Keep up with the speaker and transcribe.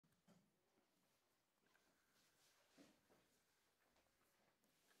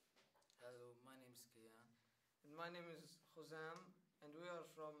my name is Khuzam, and we are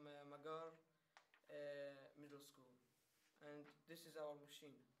from Magar Middle School, and this is our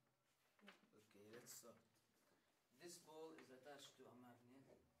machine. Okay, let's start. This ball is attached to a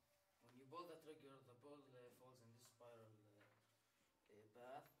magnet. When you pull the trigger, the ball falls in this spiral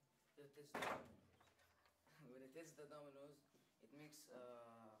path. It hits the when it hits the dominoes, it makes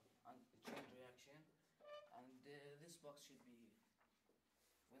a chain reaction, and this box should be here.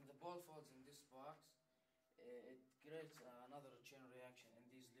 When the ball falls in this box, it creates another chain reaction in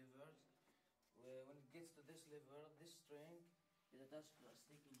these levers. When it gets to this lever, this string is attached to a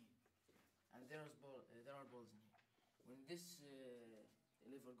stick in here, and there are balls in here. When this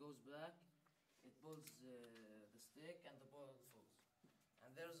lever goes back, it pulls the stick and the ball falls.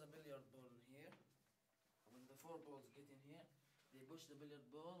 And there's a billiard ball in here. When the four balls get in here, they push the billiard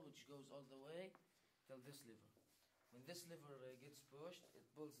ball, which goes all the way till this lever. When this lever gets pushed, it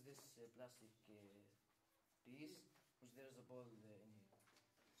pulls this plastic piece, which there's a ball in here.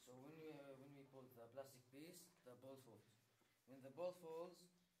 So when we pull the plastic piece, the ball falls. When the ball falls,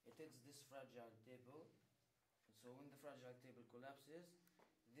 it hits this fragile table. So when the fragile table collapses,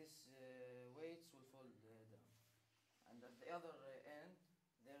 these weights will fall down. And at the other end,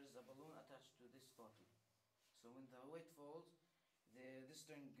 there is a balloon attached to this bottle. So when the weight falls, this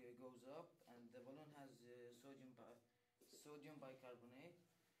string goes up, and the balloon has sodium bicarbonate,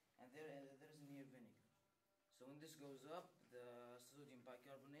 and there is near vinegar. So when this goes up, the sodium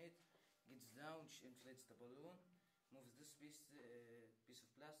bicarbonate gets down, which inflates the balloon, moves this piece of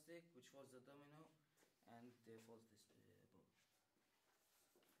plastic, which falls the domino, and falls this ball.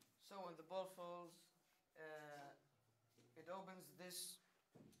 So when the ball falls, it opens this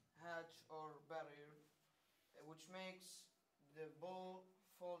hatch or barrier, which makes the ball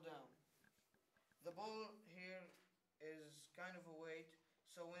fall down. The ball here is kind of a weight,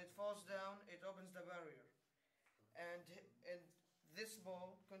 so when it falls down, it opens the barrier, and this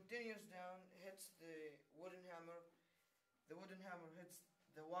ball continues down, hits the wooden hammer. The wooden hammer hits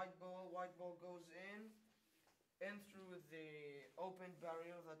the white ball. White ball goes in through the opened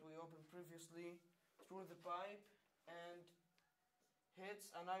barrier that we opened previously, through the pipe, and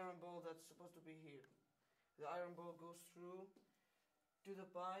hits an iron ball that's supposed to be here. The iron ball goes through to the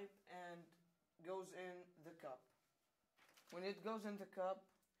pipe and goes in the cup. When it goes in the cup,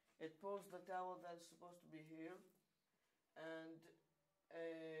 it pulls the towel that's supposed to be here, and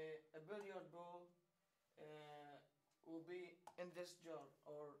a billiard ball will be in this jar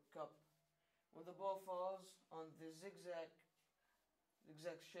or cup. When the ball falls on the zigzag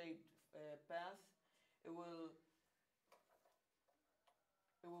shaped path, it will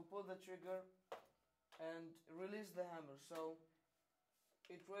pull the trigger and release the hammer, so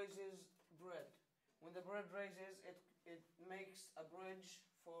it raises bread. When the bread raises, it makes a bridge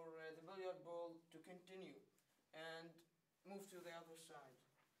for the billiard ball to continue and move to the other side.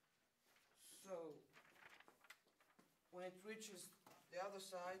 So when it reaches the other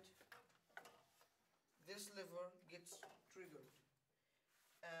side, this lever gets triggered,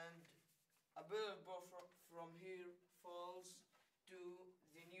 and a billiard ball from here falls to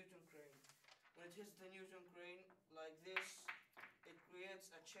the Newton crane. When it hits the Newton crane like this, it creates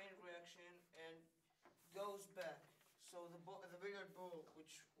a chain reaction and goes back. So the billiard ball,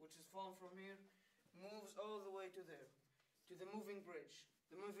 which is fallen from here, moves all the way to there, to the moving bridge.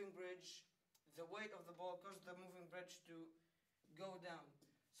 The moving bridge, the weight of the ball causes the moving bridge to go down.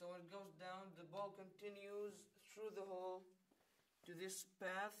 So when it goes down, the ball continues through the hole to this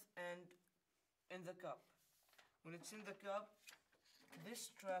path and in the cup. When it's in the cup, this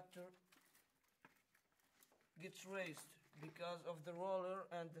tractor gets raised because of the roller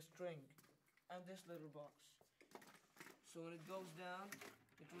and the string and this little box. So when it goes down,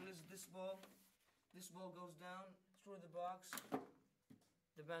 it releases this ball goes down through the box,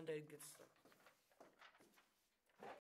 the band-aid gets stuck.